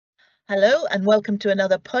Hello and welcome to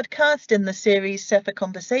another podcast in the series CEFRL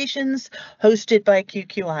Conversations, hosted by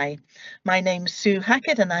QQI. My name's Sue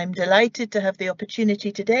Hackett and I'm delighted to have the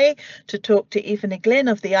opportunity today to talk to Aoife Ní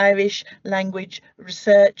Ghloinn of the Irish Language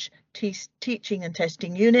Research Teaching and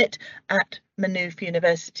Testing Unit at Maynooth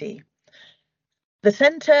University. The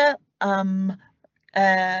centre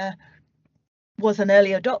was an early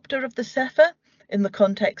adopter of the CEFRL in the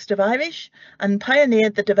context of Irish and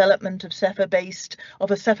pioneered the development of a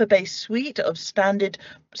CEFRL-based suite of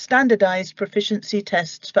standardised proficiency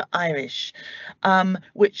tests for Irish,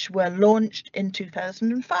 which were launched in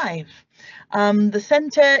 2005. The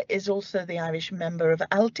centre is also the Irish member of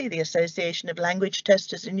ALTI, the Association of Language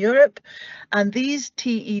Testers in Europe, and these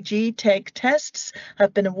TEG tests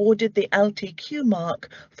have been awarded the ALTI Q mark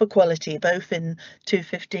for quality, both in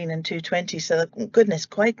 2015 and 2020, so goodness,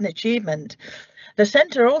 quite an achievement. The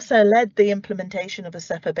centre also led the implementation of a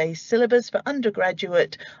CEFRL-based syllabus for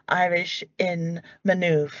undergraduate Irish in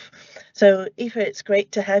Maynooth. So Aoife, it's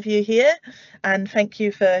great to have you here and thank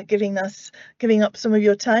you for giving up some of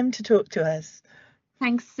your time to talk to us.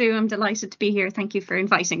 Thanks, Sue. I'm delighted to be here. Thank you for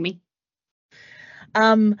inviting me.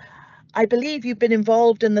 I believe you've been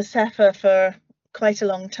involved in the CEFRL for quite a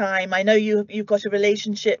long time. I know you've got a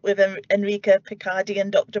relationship with Enrica Picardi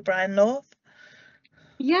and Dr. Brian North.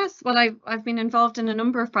 Yes, well, I've been involved in a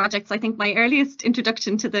number of projects. I think my earliest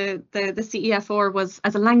introduction to the CEFR was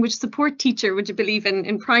as a language support teacher, would you believe,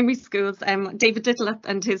 in primary schools. David Little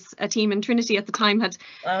and his team in Trinity at the time had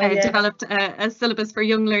developed a syllabus for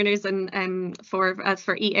young learners and for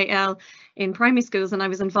EAL in primary schools, and I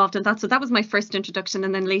was involved in that. So that was my first introduction,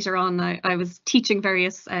 and then later on I was teaching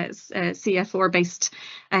various CEFR-based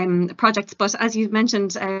projects. But as you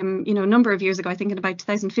mentioned, a number of years ago, I think in about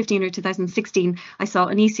 2015 or 2016, I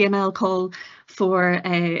saw an ECML call for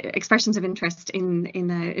expressions of interest in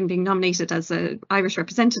being nominated as an Irish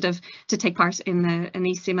representative to take part in an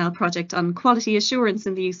ECML project on quality assurance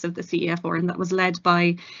in the use of the CEFR, and that was led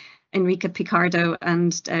by Enrica Picardo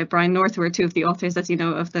and Brian North, who are two of the authors, as you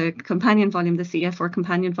know, of the companion volume, the CEFR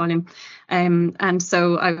companion volume. And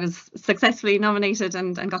so I was successfully nominated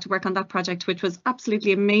and got to work on that project, which was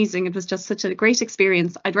absolutely amazing. It was just such a great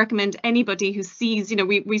experience. I'd recommend anybody who sees,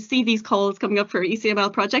 we see these calls coming up for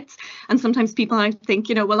ECML projects, and sometimes people might think,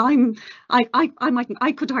 well,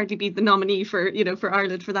 I could hardly be the nominee for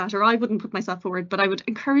Ireland for that, or I wouldn't put myself forward. But I would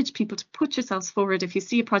encourage people to put yourselves forward if you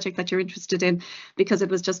see a project that you're interested in, because it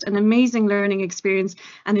was just an amazing learning experience,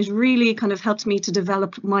 and it really kind of helped me to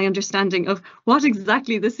develop my understanding of what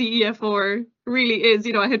exactly the CEFR really is.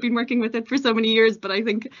 I had been working with it for so many years, but I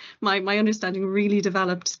think my understanding really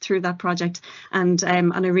developed through that project, and I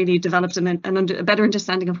really developed a better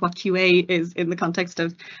understanding of what QA is in the context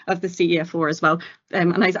of the CEFR as well.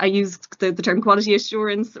 And I use the term quality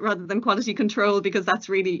assurance rather than quality control, because that's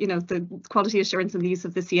really, the quality assurance in the use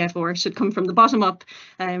of the CEFR should come from the bottom up,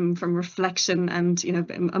 from reflection and,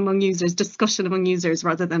 among users, discussion among users,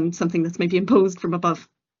 rather than something that's maybe imposed from above.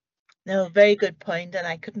 No, very good point, and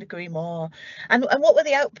I couldn't agree more. And what were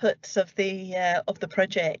the outputs of the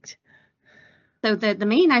project? So the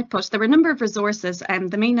main output, there were a number of resources, and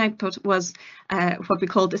the main output was what we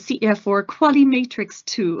call the CEFR Quali Matrix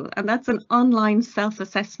tool, and that's an online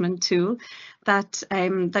self-assessment tool that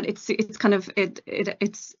it's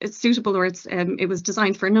suitable, or it was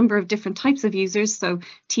designed for a number of different types of users. So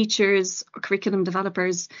teachers, curriculum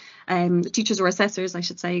developers, teachers or assessors, I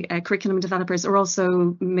should say, curriculum developers, or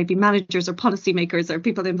also maybe managers or policymakers, or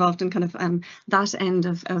people involved in kind of that end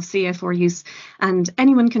of CEFR use. And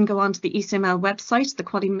anyone can go onto the ECML website,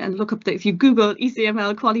 and look up if you Google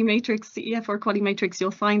ECML Quali Matrix, CEFR Quali Matrix,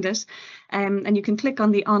 you'll find it. And you can click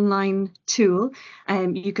on the online tool,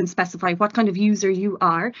 and you can specify what kind of user you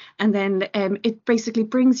are, and then it basically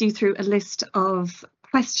brings you through a list of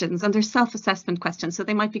questions, and they're self-assessment questions. So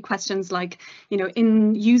they might be questions like,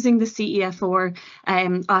 in using the CEFR,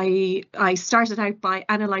 I started out by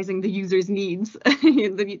analysing the user's needs,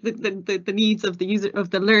 the needs of the user, of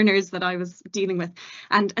the learners that I was dealing with,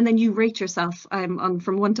 and then you rate yourself on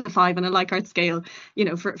from 1 to 5 on a Likert scale,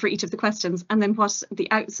 for each of the questions, and then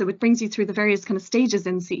so it brings you through the various kind of stages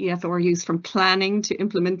in CEFR use, from planning to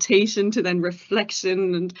implementation to then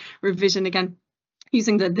reflection and revision again,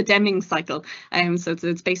 using the Deming cycle. So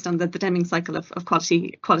it's based on the Deming cycle of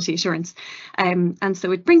quality assurance. And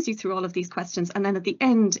so it brings you through all of these questions, and then at the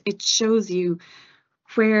end it shows you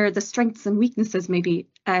where the strengths and weaknesses maybe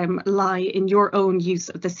lie in your own use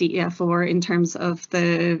of the CEFR in terms of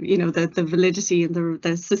the, the validity and the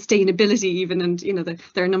sustainability even, and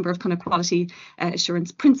there are a number of kind of quality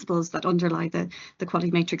assurance principles that underlie the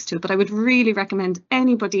quality matrix tool. But I would really recommend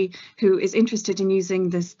anybody who is interested in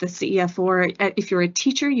using the CEFR, if you're a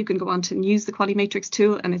teacher, you can go on to use the quality matrix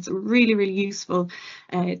tool, and it's a really, really useful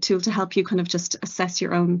tool to help you kind of just assess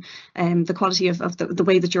your own the quality of the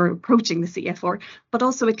way that you're approaching the CEFR. But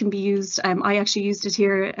also it can be used, I actually used it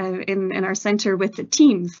here in our centre with the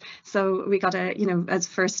teams. So we got as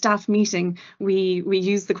for a staff meeting, we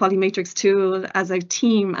used the quality matrix tool as a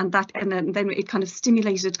team, and then it kind of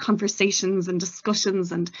stimulated conversations and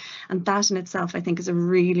discussions, and that in itself I think is a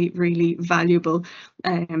really, really valuable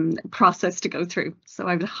process to go through. So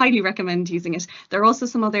I would highly recommend using it. There are also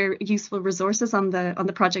some other useful resources on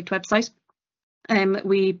the project website.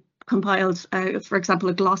 We compiled, for example,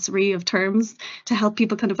 a glossary of terms to help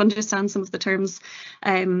people kind of understand some of the terms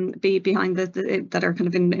behind that are kind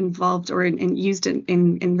of involved or used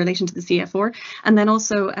in relation to the CEFR, and then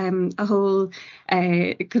also a whole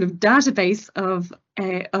kind of database of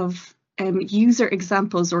user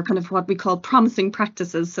examples, or kind of what we call promising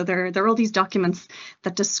practices. So there are all these documents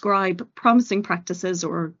that describe promising practices,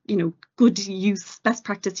 or good use, best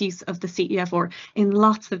practice use of the CEFR in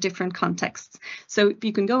lots of different contexts. So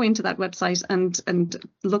you can go into that website and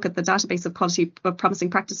look at the database of quality of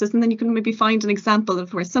promising practices, and then you can maybe find an example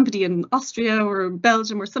of where somebody in Austria or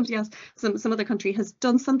Belgium or somebody else, some other country, has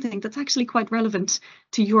done something that's actually quite relevant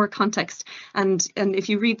to your context. And if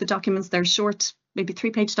you read the documents, they're short, maybe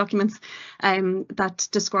 3-page documents that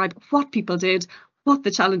describe what people did, what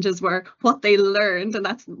the challenges were, what they learned, and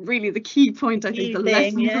that's really the key point, I think, the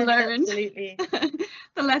lessons learned. Absolutely.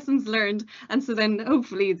 The lessons learned. And so then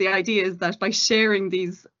hopefully the idea is that by sharing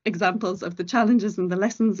these examples of the challenges and the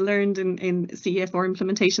lessons learned in CEFR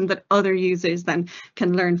implementation, that other users then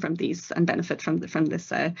can learn from these and benefit from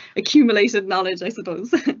this accumulated knowledge, I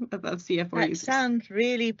suppose, of CEFR users. That sounds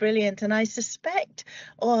really brilliant, and I suspect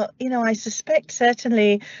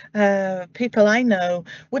certainly people I know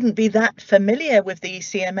wouldn't be that familiar with the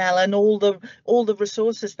ECML and all the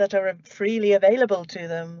resources that are freely available to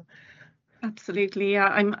them. Absolutely, yeah.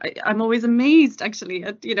 I'm always amazed, actually,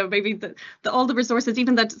 at maybe all the resources.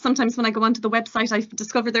 Even that sometimes when I go onto the website, I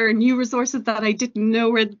discover there are new resources that I didn't know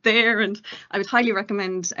were there, and I would highly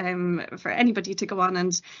recommend for anybody to go on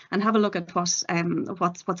and have a look at what's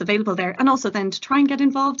available there, and also then to try and get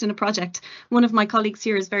involved in a project. One of my colleagues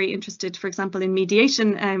here is very interested, for example, in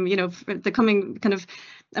mediation. The coming kind of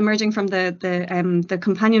emerging from the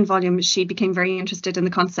companion volume, she became very interested in the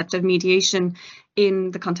concept of mediation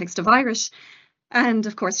in the context of Irish. And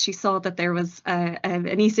of course, she saw that there was an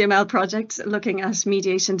ECML project looking at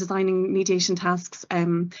mediation, designing mediation tasks,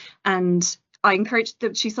 and I encouraged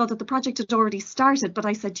that. She saw that the project had already started, but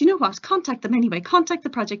I said, you know what, contact them anyway, contact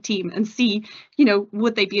the project team and see,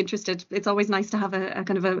 would they be interested. It's always nice to have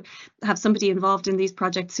have somebody involved in these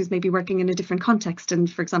projects who's maybe working in a different context. And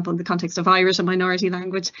for example, in the context of Irish, a minority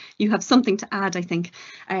language, you have something to add, I think,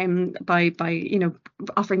 by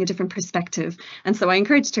offering a different perspective. And so I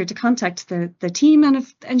encouraged her to contact the team,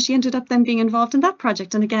 and she ended up then being involved in that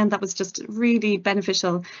project. And again, that was just really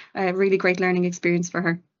beneficial, really great learning experience for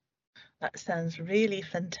her. That sounds really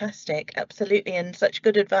fantastic. Absolutely, and such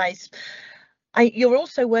good advice. You're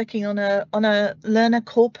also working on a learner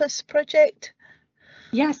corpus project.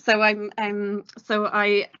 Yes, so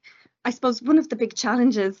I suppose one of the big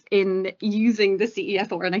challenges in using the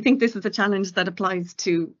CEFR, and I think this is a challenge that applies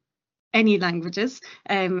to any languages,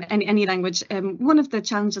 any language. One of the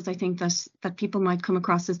challenges I think that people might come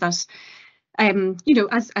across is that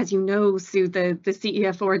as you know, Sue, the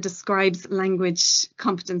CEFR describes language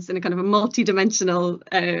competence in a kind of a multidimensional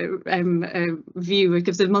view. It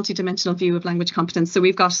gives a multidimensional view of language competence. So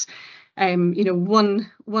we've got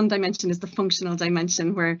one dimension is the functional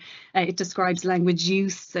dimension, where it describes language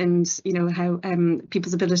use and how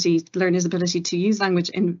learners' ability to use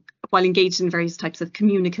language while engaged in various types of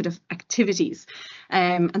communicative activities.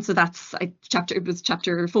 And so that's it was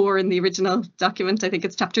chapter 4 in the original document. I think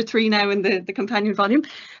it's chapter 3 now in the companion volume.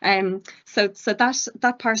 So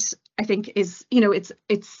that part, I think, is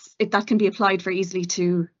that can be applied very easily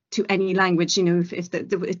to any language. If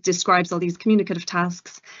it describes all these communicative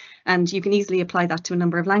tasks, and you can easily apply that to a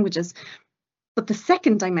number of languages. But the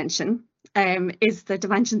second dimension is the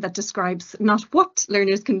dimension that describes not what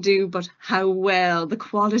learners can do, but how well, the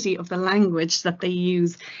quality of the language that they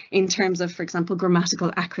use in terms of, for example,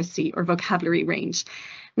 grammatical accuracy or vocabulary range.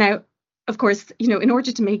 Now, of course, in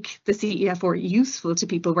order to make the CEFR useful to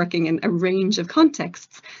people working in a range of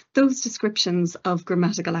contexts, those descriptions of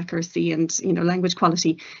grammatical accuracy and language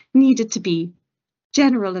quality needed to be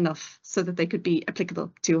general enough so that they could be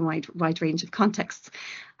applicable to a wide range of contexts.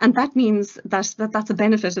 And that means that's a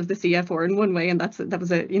benefit of the CEFR in one way, and that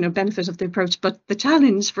was a benefit of the approach. But the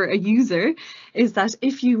challenge for a user is that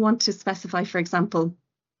if you want to specify, for example,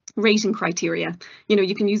 rating criteria,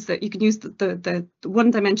 you can use the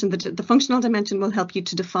one dimension, the functional dimension will help you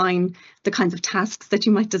to define the kinds of tasks that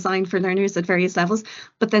you might design for learners at various levels.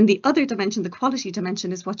 But then the other dimension, the quality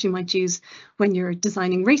dimension, is what you might use when you're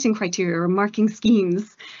designing rating criteria or marking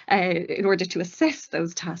schemes in order to assess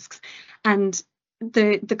those tasks. And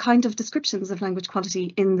the kind of descriptions of language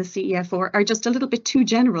quality in the CEFR are just a little bit too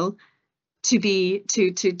general to be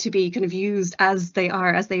kind of used as they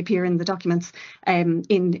appear in the documents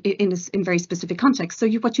in very specific contexts. So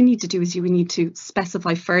what you need to do is you need to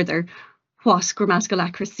specify further what grammatical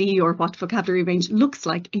accuracy or what vocabulary range looks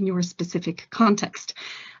like in your specific context.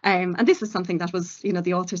 And this is something that was,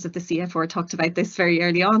 the authors of the CEFR talked about this very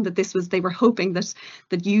early on, that they were hoping that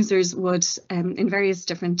users would, in various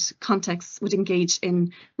different contexts, would engage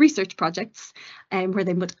in research projects where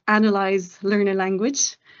they would analyse learner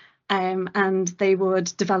language, and they would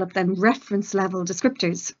develop then reference level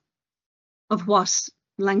descriptors of what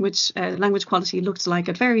language quality looked like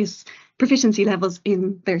at various proficiency levels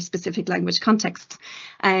in their specific language contexts.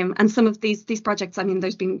 And some of these projects,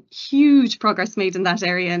 there's been huge progress made in that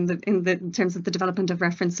area in terms of the development of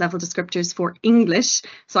reference level descriptors for English.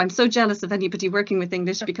 So I'm so jealous of anybody working with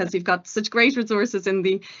English, because you've got such great resources in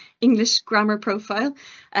the English grammar profile,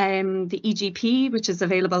 the EGP, which is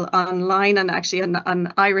available online, and actually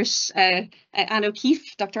an Irish Anne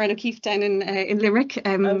O'Keefe, Dr. Anne O'Keefe down in Limerick.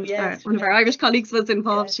 One of our Irish colleagues was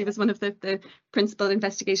involved. She was one of the principal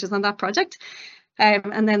investigators on that project.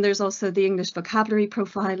 And then there's also the English vocabulary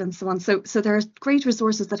profile and so on. So there are great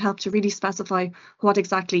resources that help to really specify what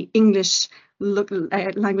exactly English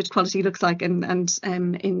language quality looks like, and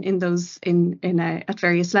in those at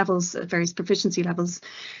various levels, at various proficiency levels.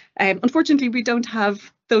 Unfortunately, we don't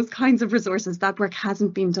have those kinds of resources. That work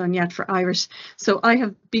hasn't been done yet for Irish. So I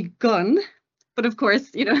have begun. But of course,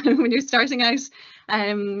 when you're starting out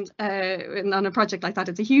on a project like that,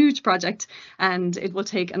 it's a huge project and it will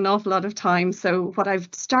take an awful lot of time. So what I've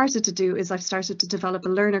started to do is I've started to develop a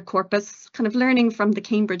learner corpus, kind of learning from the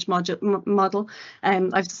Cambridge model.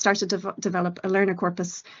 I've started to develop a learner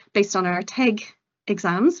corpus based on our TEG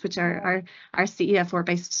exams, which are our CEFR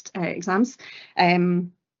based exams.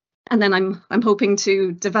 And then I'm hoping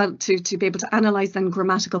to develop to be able to analyse then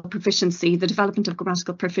grammatical proficiency, the development of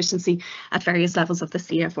grammatical proficiency at various levels of the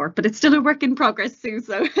CEFR. But it's still a work in progress, Sue.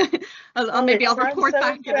 So I'll report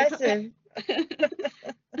back. Impressive.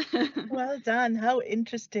 Well done. How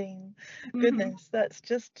interesting. Goodness, that's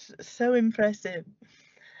just so impressive.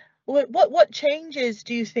 What changes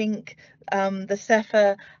do you think the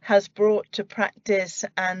CEFR has brought to practice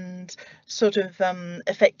and sort of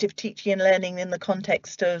effective teaching and learning in the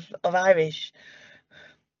context of Irish?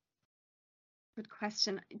 Good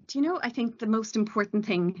question. I think the most important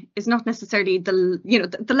thing is not necessarily the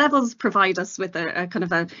levels provide us with a kind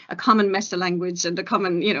of a common meta language and a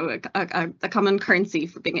common, a common currency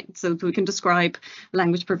for being, so that we can describe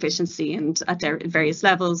language proficiency and at various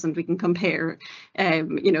levels, and we can compare,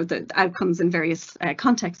 the outcomes in various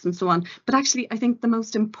contexts and so on. But actually, I think the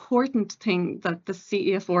most important thing that the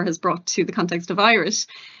CEFR has brought to the context of Irish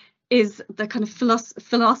is the kind of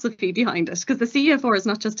philosophy behind it, because the CEFR is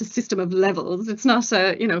not just a system of levels. It's not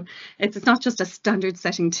it's not just a standard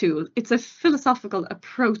setting tool. It's a philosophical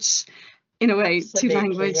approach, in a way, to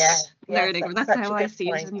language learning. That's how I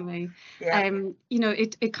see it, anyway.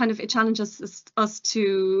 It challenges us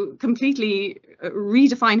to completely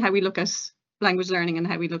redefine how we look at language learning and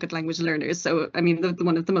how we look at language learners. So,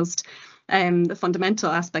 one of the most the fundamental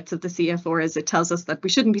aspects of the CEFR is it tells us that we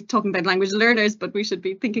shouldn't be talking about language learners, but we should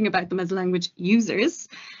be thinking about them as language users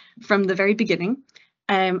from the very beginning,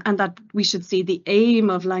 and that we should see the aim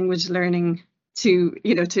of language learning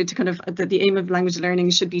the aim of language learning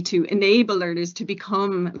should be to enable learners to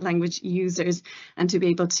become language users and to be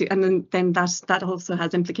able to, and then that also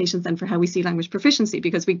has implications then for how we see language proficiency,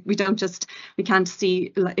 because we can't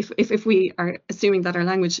see, if we are assuming that our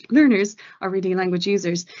language learners are really language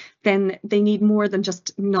users, then they need more than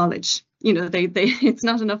just knowledge. It's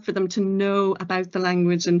not enough for them to know about the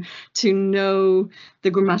language and to know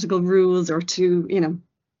the grammatical rules, or to,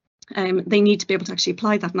 they need to be able to actually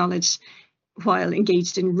apply that knowledge while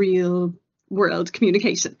engaged in real world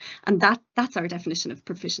communication, and that's our definition of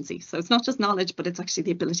proficiency. So it's not just knowledge, but it's actually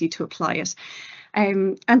the ability to apply it.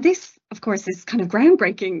 And this, of course, is kind of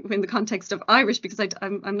groundbreaking in the context of Irish, because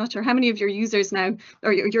I'm not sure how many of your users now,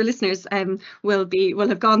 or your listeners, will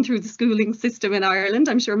have gone through the schooling system in Ireland.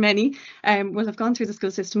 I'm sure many will have gone through the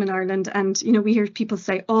school system in Ireland, and we hear people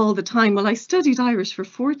say all the time, well, I studied Irish for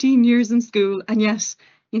 14 years in school, and yet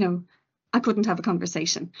I couldn't have a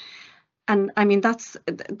conversation. And I mean,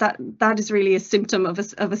 that is really a symptom of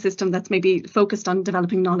a system that's maybe focused on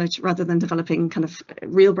developing knowledge rather than developing kind of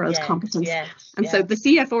real world competence. So the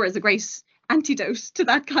CEFR is a great antidote to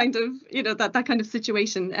that kind of that kind of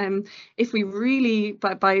situation. If we really,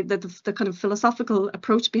 by the kind of philosophical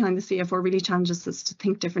approach behind the CEFR, really challenges us to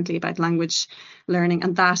think differently about language learning,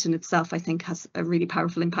 and that in itself, I think, has a really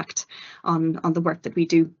powerful impact on the work that we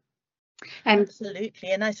do.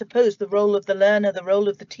 Absolutely. And I suppose the role of the learner, the role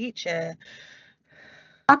of the teacher.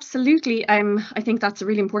 Absolutely. I think that's a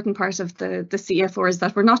really important part of the CEFR, is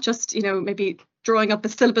that we're not just, maybe drawing up a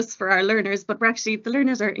syllabus for our learners, but the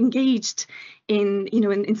learners are engaged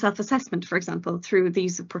in self-assessment, for example, through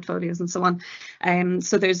these portfolios and so on.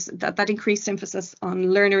 So there's that increased emphasis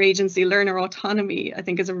on learner agency, learner autonomy, I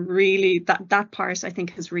think is that part, I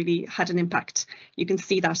think, has really had an impact. You can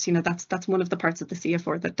see that, that's one of the parts of the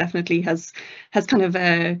CEFR that definitely has kind of,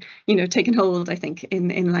 taken hold, I think,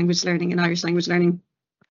 in language learning, in Irish language learning.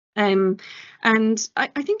 And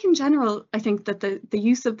I think in general, I think that the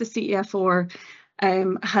use of the CEFR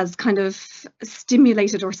has kind of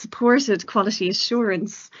stimulated or supported quality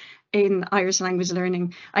assurance in Irish language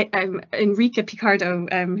learning. Enrica Picardo,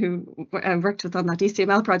 who worked with on that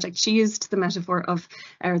ECML project, she used the metaphor of,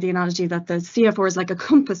 or the analogy, that the CEFR is like a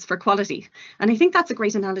compass for quality. And I think that's a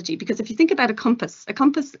great analogy, because if you think about a compass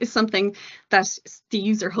is something that the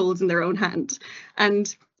user holds in their own hand.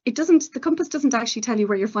 And the compass doesn't actually tell you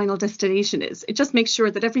where your final destination is. It just makes sure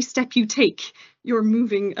that every step you take, you're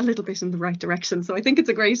moving a little bit in the right direction. So I think it's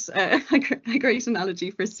a great analogy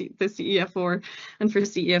for the CEFR and for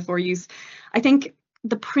CEFR use. I think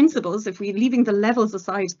the principles, if we're leaving the levels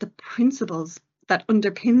aside, the principles that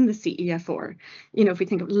underpin the CEFR, if we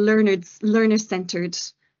think of learner-centered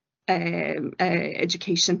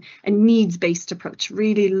education, a needs-based approach,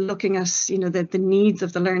 really looking at the needs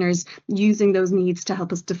of the learners, using those needs to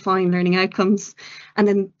help us define learning outcomes, and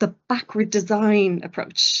then the backward design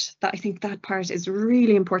approach. That I think that part is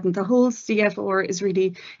really important. The whole CEFR is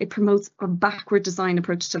really, it promotes a backward design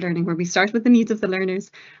approach to learning, where we start with the needs of the learners,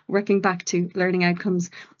 working back to learning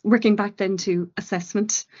outcomes, working back then to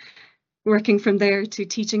assessment, working from there to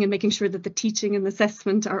teaching, and making sure that the teaching and the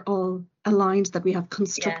assessment are all aligned, that we have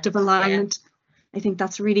constructive alignment. I think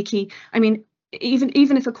that's really key. I mean,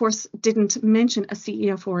 even if a course didn't mention a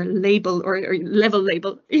CEFR label or level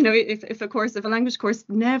label, if a language course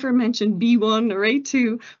never mentioned B1 or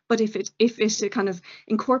A2, but if it kind of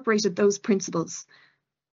incorporated those principles,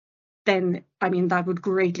 then I mean, that would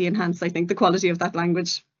greatly enhance, I think, the quality of that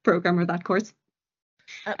language program or that course.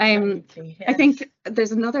 Absolutely, yes. I think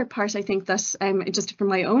there's another part, I think, that just from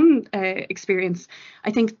my own experience,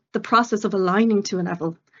 I think the process of aligning to a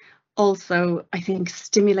level also, I think,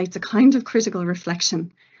 stimulates a kind of critical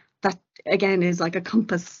reflection that, again, is like a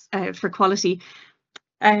compass for quality.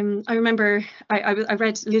 I remember I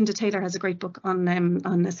read, Linda Taylor has a great book on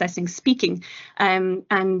assessing speaking, and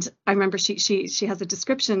I remember she has a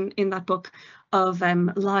description in that book of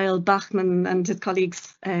Lyle Bachman and his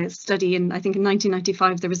colleagues' study I think in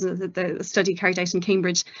 1995. There was a study carried out in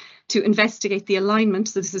Cambridge to investigate the alignment,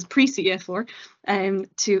 so this is pre-CEFR,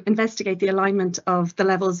 to investigate the alignment of the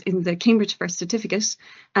levels in the Cambridge First Certificate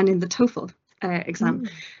and in the TOEFL exam.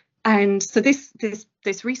 And so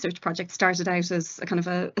this research project started out as a kind of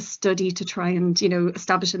a study to try and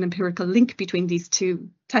establish an empirical link between these two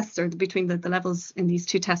tests, or between the levels in these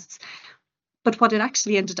two tests. But what it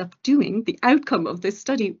actually ended up doing, the outcome of this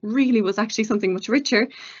study, really was actually something much richer.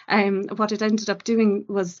 What it ended up doing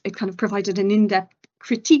was it kind of provided an in-depth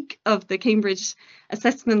critique of the Cambridge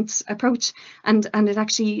assessment approach, and it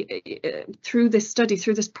actually, through this study,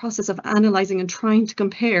 through this process of analysing and trying to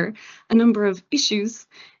compare a number of issues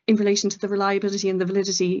in relation to the reliability and the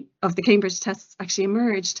validity of the Cambridge tests, actually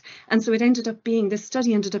emerged. And so this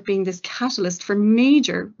study ended up being this catalyst for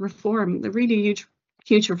major reform, a really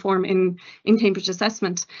huge reform in Cambridge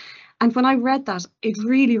assessment. And when I read that, it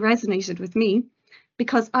really resonated with me,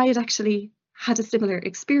 because I had actually had a similar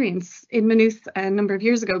experience in Maynooth a number of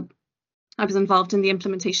years ago. I was involved in the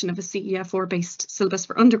implementation of a CEFR-based syllabus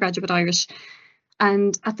for undergraduate Irish.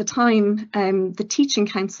 And at the time, the Teaching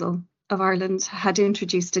Council of Ireland had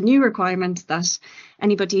introduced a new requirement that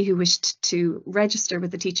anybody who wished to register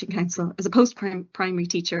with the Teaching Council as a post-primary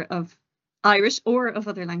teacher of Irish or of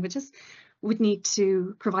other languages would need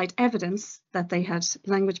to provide evidence that they had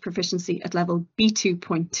language proficiency at level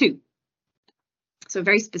B2.2. So a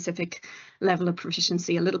very specific level of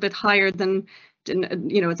proficiency, a little bit higher than,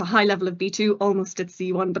 you know, it's a high level of B2, almost at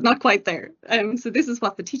C1, but not quite there. So this is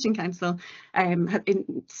what the Teaching Council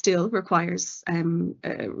still requires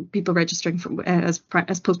people registering as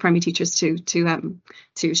post-primary teachers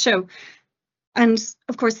to show. And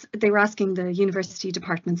of course, they were asking the university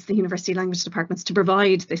departments, the university language departments, to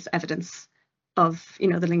provide this evidence of, you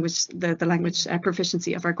know, the language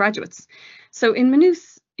proficiency of our graduates. So in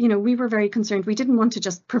Maynooth, you know, we were very concerned. We didn't want to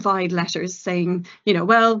just provide letters saying, you know,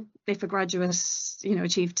 well, if a graduate, you know,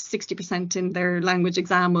 achieved 60% in their language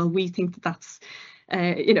exam, well, we think that that's,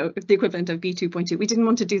 you know, the equivalent of B2.2. We didn't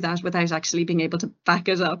want to do that without actually being able to back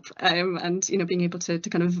it up and, you know, being able to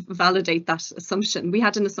kind of validate that assumption. We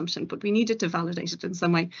had an assumption, but we needed to validate it in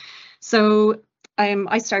some way. So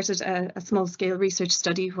I started a small scale research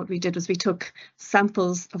study. What we did was we took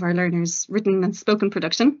samples of our learners' written and spoken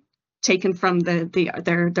production taken from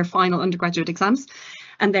their final undergraduate exams.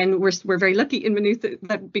 And then we're very lucky in Maynooth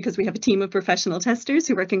that because we have a team of professional testers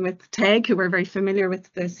who are working with TEG, who are very familiar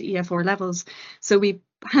with the CEFR levels. So we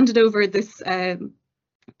handed over this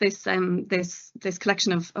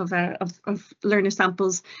collection of learner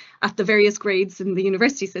samples at the various grades in the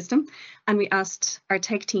university system, and we asked our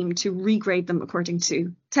TEG team to regrade them according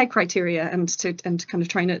to TEG criteria and kind of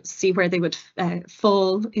trying to see where they would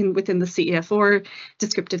fall within the CEFR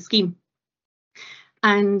descriptive scheme.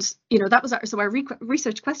 And, you know, that was our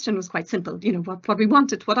research question was quite simple. You know,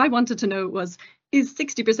 what I wanted to know was, is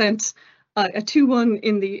 60% a 2-1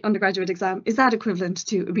 in the undergraduate exam, is that equivalent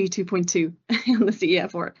to a B2.2 on the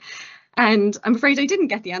CEFR? And I'm afraid I didn't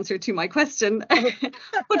get the answer to my question,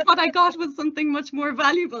 but what I got was something much more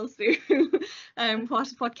valuable, Sue.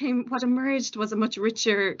 What emerged was a much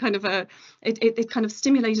richer kind of it kind of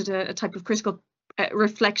stimulated a type of critical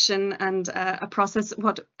reflection and a process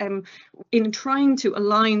in trying to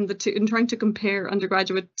align in trying to compare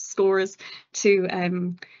undergraduate scores to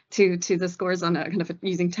the scores on a kind of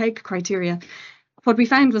using TEG criteria. What we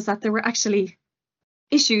found was that there were actually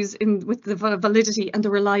issues with the validity and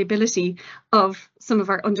the reliability of some of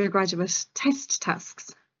our undergraduate test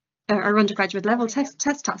tasks, our undergraduate level test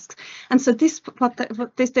tasks. And so this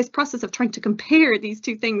process of trying to compare these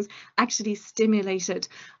two things actually stimulated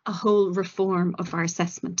a whole reform of our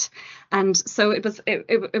assessment. And so it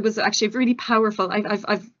was actually really powerful.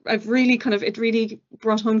 I've really kind of, it really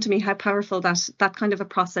brought home to me how powerful that kind of a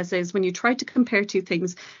process is when you try to compare two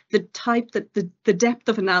things. The depth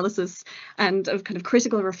of analysis and of kind of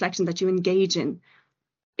critical reflection that you engage in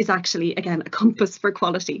is actually, again, a compass for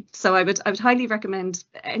quality. So I would highly recommend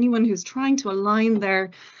anyone who's trying to align their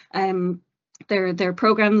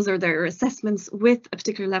programs or their assessments with a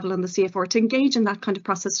particular level on the CEFR to engage in that kind of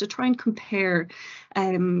process, to try and compare,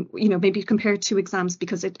 you know, maybe compare two exams,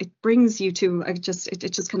 because it brings you to it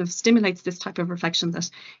just kind of stimulates this type of reflection that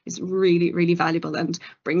is really, really valuable and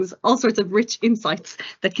brings all sorts of rich insights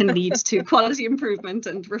that can lead to quality improvement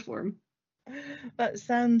and reform. That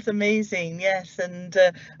sounds amazing, yes, and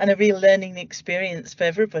a real learning experience for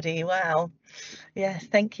everybody. Wow. Yes,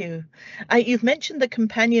 thank you. You've mentioned the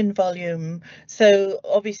companion volume, so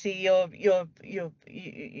obviously you're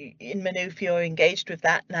in Maynooth, you're engaged with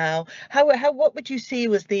that now. What would you see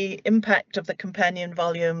was the impact of the companion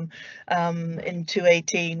volume in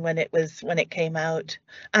 2018 when it came out,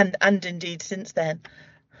 and indeed since then?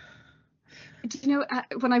 You know,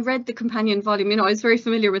 when I read the companion volume, you know, I was very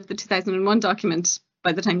familiar with the 2001 document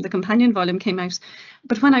by the time the companion volume came out.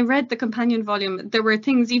 But when I read the companion volume, there were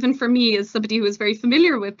things, even for me as somebody who was very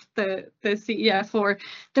familiar with the CEFR,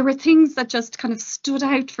 there were things that just kind of stood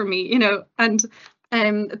out for me, you know, and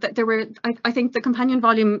there were, I think the companion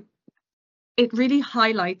volume, it really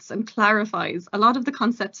highlights and clarifies a lot of the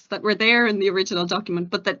concepts that were there in the original document,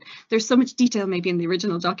 but that there's so much detail maybe in the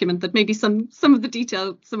original document that maybe some of the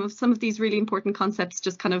detail, some of these really important concepts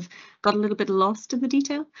just kind of got a little bit lost in the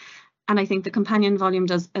detail. And I think the companion volume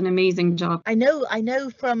does an amazing job. I know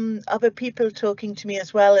from other people talking to me,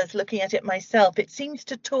 as well as looking at it myself, it seems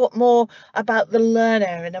to talk more about the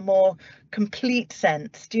learner in a more complete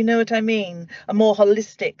sense. Do you know what I mean? A more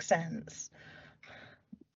holistic sense.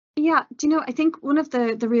 Yeah, do you know, I think one of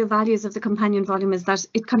the real values of the companion volume is that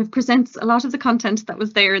it kind of presents a lot of the content that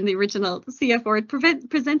was there in the original CFR. It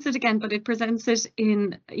presents it again, but it presents it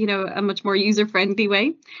in, you know, a much more user-friendly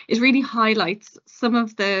way. It really highlights some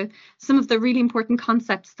of the really important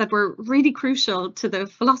concepts that were really crucial to the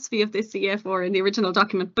philosophy of the CFR in the original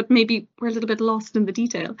document, but maybe were a little bit lost in the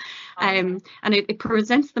detail. And it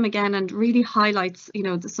presents them again and really highlights, you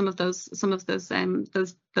know, some of those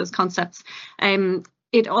concepts.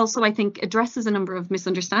 It also, I think, addresses a number of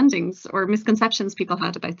misunderstandings or misconceptions people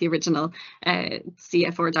had about the original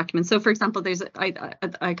CFR document. So, for example, there's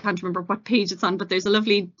I can't remember what page it's on, but there's a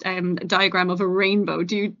lovely diagram of a rainbow.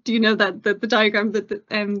 Do you know that the diagram that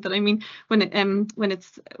I mean when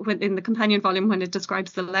it's in the companion volume, when it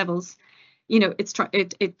describes the levels? You know,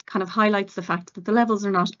 it kind of highlights the fact that the levels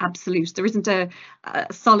are not absolute. There isn't a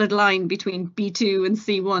solid line between B2 and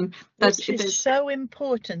C1. Which is so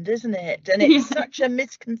important, isn't it? And it's such a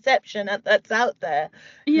misconception that's out there.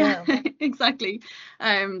 Yeah, exactly.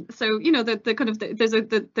 So, you know, the kind of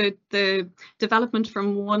the development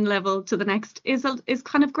from one level to the next is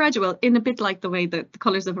kind of gradual, in a bit like the way that the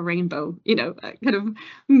colors of a rainbow, you know, kind of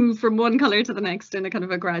move from one color to the next in a kind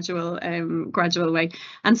of a gradual way.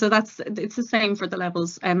 And so it's the same for the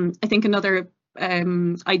levels. I think another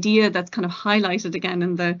idea that's kind of highlighted again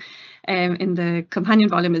in the companion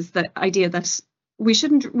volume is the idea that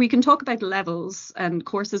we can talk about levels, and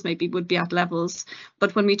courses maybe would be at levels,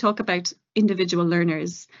 but when we talk about individual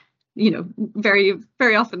learners, you know, very,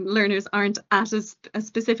 very often learners aren't at a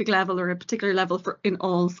specific level or a particular level in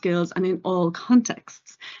all skills and in all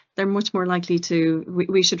contexts. They're much more likely to,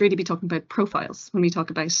 we should really be talking about profiles when we talk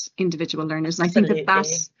about individual learners. And Absolutely. I think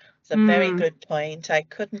that's a very good point. I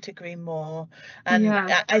couldn't agree more. And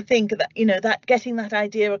yeah. I think that, you know, that getting that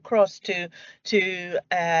idea across to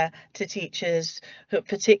teachers, who,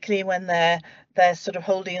 particularly when they're sort of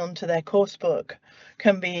holding on to their course book,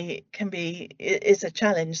 is a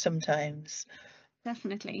challenge sometimes.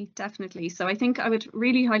 Definitely. So I think I would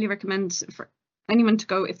really highly recommend for anyone to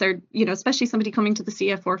go, if they're, you know, especially somebody coming to the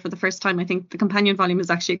CFR for the first time. I think the companion volume is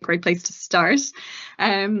actually a great place to start.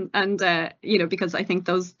 You know, because I think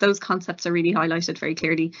those concepts are really highlighted very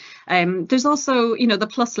clearly. There's also, you know, the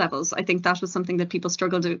plus levels. I think that was something that people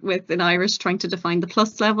struggled with in Irish, trying to define the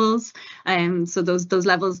plus levels. So those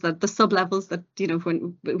levels, the sub levels that, you know,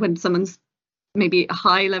 when someone's maybe a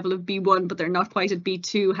high level of B1, but they're not quite at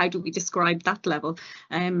B2, how do we describe that level?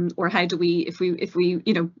 Or how do we, if we,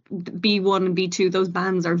 you know, B1 and B2, those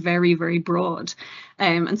bands are very, very broad.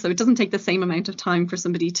 And so it doesn't take the same amount of time for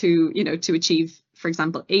somebody to, you know, to achieve, for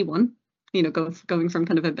example, A1, you know, going from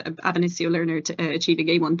kind of an ab initio learner to achieving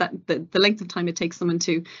A1, that the length of time it takes someone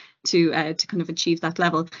to kind of achieve that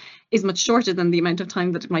level is much shorter than the amount of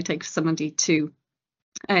time that it might take somebody to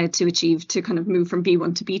achieve, to kind of move from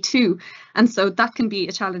B1 to B2. And so that can be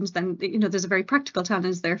a challenge. Then, you know, there's a very practical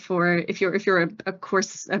challenge there for if you're a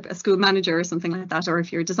course, a school manager or something like that, or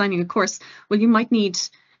if you're designing a course, well, you might need,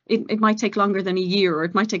 it might take longer than a year, or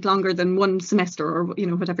it might take longer than one semester, or, you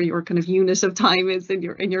know, whatever your kind of unit of time is in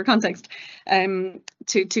your context,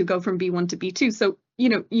 to go from B1 to B2. So, you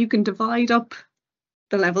know, you can divide up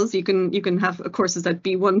the levels. You can have courses at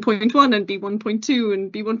B1.1 and B1.2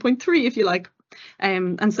 and B1.3 if you like.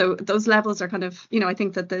 And so those levels are kind of, you know, I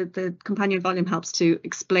think that the companion volume helps to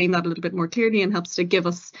explain that a little bit more clearly, and helps to give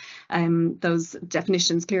us those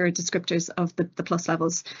definitions, clearer descriptors of the plus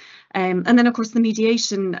levels. And then, of course, the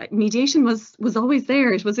mediation was always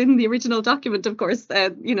there. It was in the original document, of course.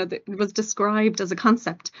 You know, it was described as a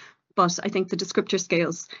concept. But I think the descriptor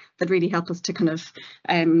scales that really help us to kind of,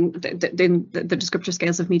 the descriptor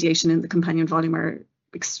scales of mediation in the companion volume are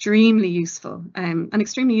extremely useful, and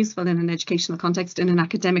extremely useful in an educational context, in an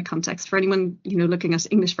academic context. For anyone, you know, looking at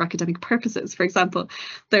English for academic purposes, for example,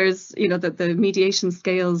 there's, you know, the mediation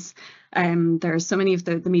scales. There are so many of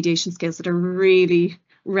the mediation scales that are really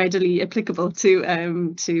readily applicable to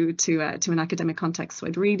an academic context. So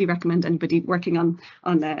I'd really recommend anybody working on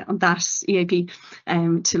that EAP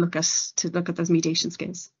to look at those mediation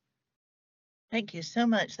scales. Thank you so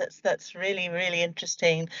much. That's really, really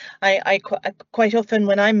interesting. I quite often,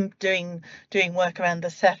 when I'm doing work around the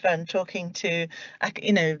CEFRL and talking to,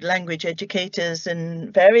 you know, language educators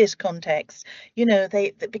in various contexts, you know,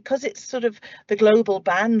 because it's sort of the global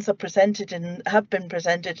bands are presented and have been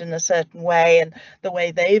presented in a certain way, and the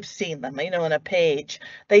way they've seen them, you know, on a page,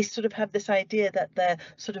 they sort of have this idea that they're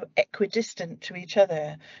sort of equidistant to each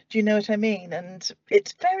other. Do you know what I mean? And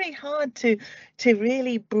it's very hard to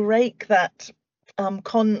really break that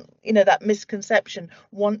that misconception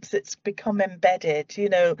once it's become embedded,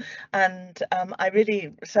 and I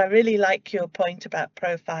really like your point about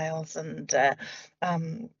profiles, and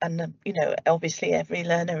obviously every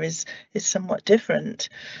learner is somewhat different.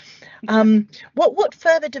 What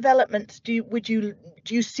further developments do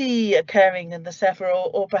you see occurring in the CEFRL,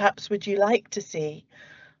 or perhaps would you like to see?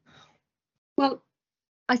 Well,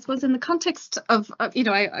 I suppose in the context of I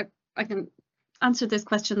can answer this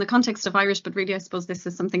question in the context of Irish, but really I suppose this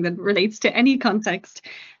is something that relates to any context.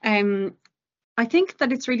 I think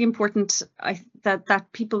that it's really important that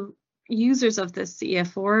people, users of the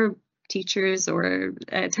CEFR, teachers or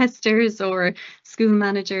testers or school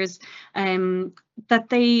managers, that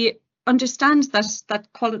they understand that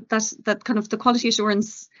kind of the quality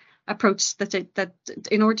assurance approach, that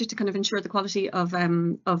in order to kind of ensure the quality of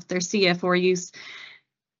their CEFR use,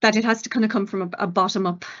 that it has to kind of come from a bottom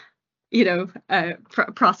up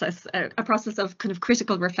process, a process of kind of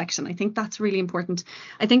critical reflection. I think that's really important.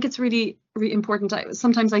 I think it's really, really important.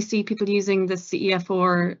 Sometimes I see people using the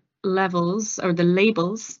CEFR levels or the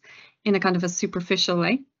labels in a kind of a superficial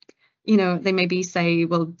way. They maybe say,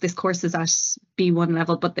 well, this course is at B1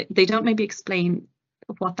 level, but they don't maybe explain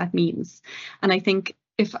what that means. And I think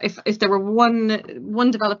if there were one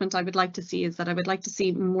development I would like to see, is that I would like to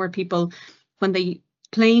see more people, when they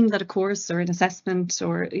claim that a course or an assessment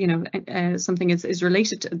or something is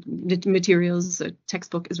related to materials, a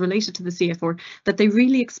textbook is related to the CEFR, that they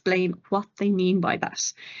really explain what they mean by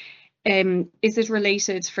that. Is it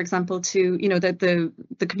related, for example, to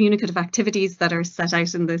the communicative activities that are set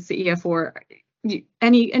out in the CEFR?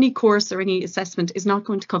 Any course or any assessment is not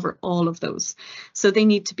going to cover all of those, so they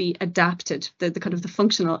need to be adapted. The kind of the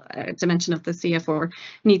functional dimension of the CEFR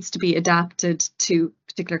needs to be adapted to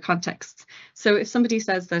particular contexts. So if somebody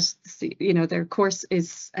says that their course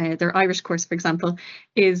is their Irish course, for example,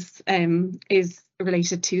 is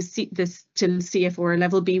related to CEFR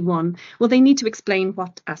level B1, well, they need to explain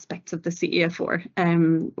what aspects of the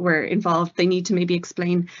CEFR were involved. They need to maybe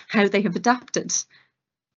explain how they have adapted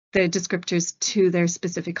the descriptors to their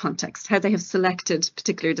specific context, how they have selected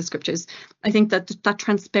particular descriptors. I think that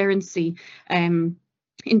transparency in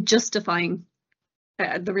justifying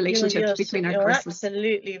the relationship between our courses. You're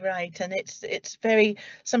absolutely right, and it's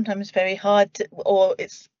sometimes very hard or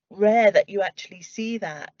it's rare that you actually see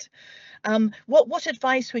that. What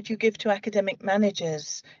advice would you give to academic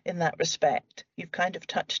managers in that respect? You've kind of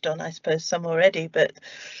touched on, I suppose, some already, but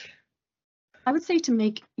I would say to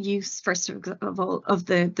make use, first of all, of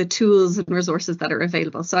the tools and resources that are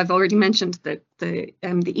available. So I've already mentioned the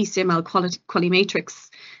ECML Quality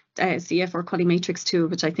Matrix, CEFR Quality Matrix tool,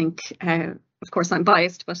 which I think, of course, I'm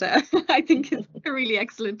biased, but I think is a really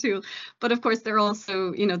excellent tool. But of course, there are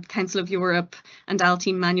also, the Council of Europe and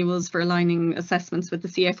ALTI manuals for aligning assessments with the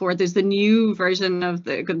CEFR. There's the new version of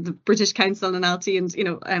the British Council and ALTI,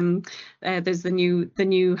 and there's the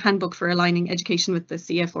new handbook for aligning education with the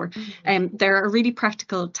CEFR. There are really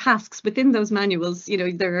practical tasks within those manuals.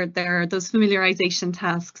 There are those familiarization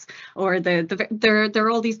tasks, or there are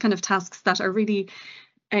all these kind of tasks that are really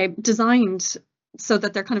designed so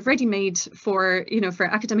that they're kind of ready-made for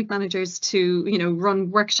academic managers to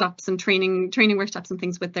run workshops and training workshops and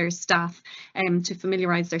things with their staff, to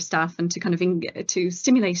familiarize their staff and to kind of to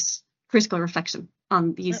stimulate critical reflection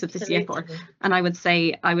on the use Absolutely. of the CEFR. And I would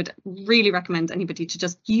say I would really recommend anybody to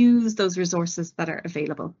just use those resources that are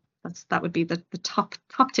available. That would be the top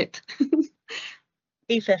tip.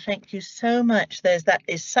 Aoife, thank you so much. That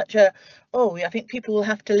is such a, I think people will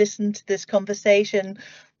have to listen to this conversation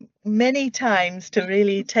many times to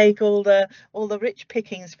really take all the rich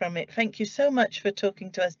pickings from it. Thank you so much for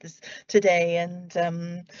talking to us today,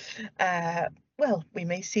 and well, we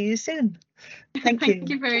may see you soon. Thank you. Thank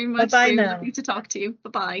you very much. Bye-bye now. Lovely to talk to you.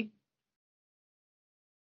 Bye-bye.